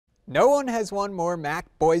No one has won more MAC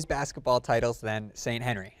boys basketball titles than St.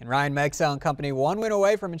 Henry, and Ryan Meixel and company one win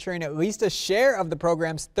away from ensuring at least a share of the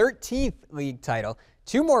program's 13th league title.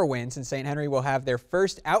 Two more wins and St. Henry will have their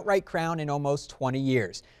first outright crown in almost 20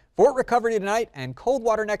 years. Fort Recovery tonight and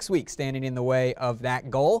Coldwater next week standing in the way of that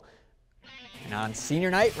goal. And on senior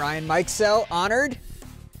night, Ryan Meixel honored.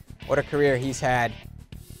 What a career he's had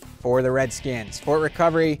for the Redskins. Fort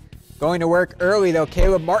Recovery going to work early though.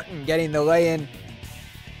 Caleb Martin getting the lay-in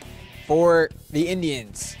for the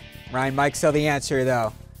Indians. Ryan Meixel the answer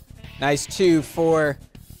though. Nice two for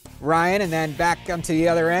Ryan, and then back onto the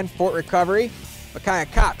other end, Fort Recovery. Micaiah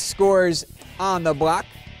Cox scores on the block.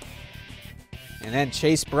 And then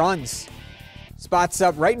Chase Bruns spots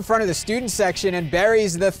up right in front of the student section and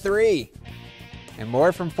buries the three. And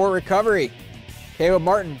more from Fort Recovery. Caleb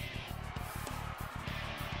Martin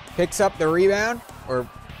picks up the rebound, or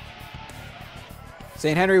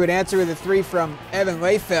St. Henry would answer with a three from Evan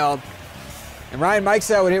Layfeld. And Ryan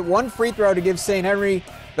Meixel would hit one free throw to give St. Henry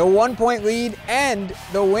the 1-point lead and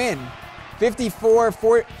the win.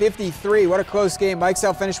 54-53. What a close game.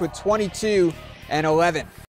 Meixel finished with 22 and 11.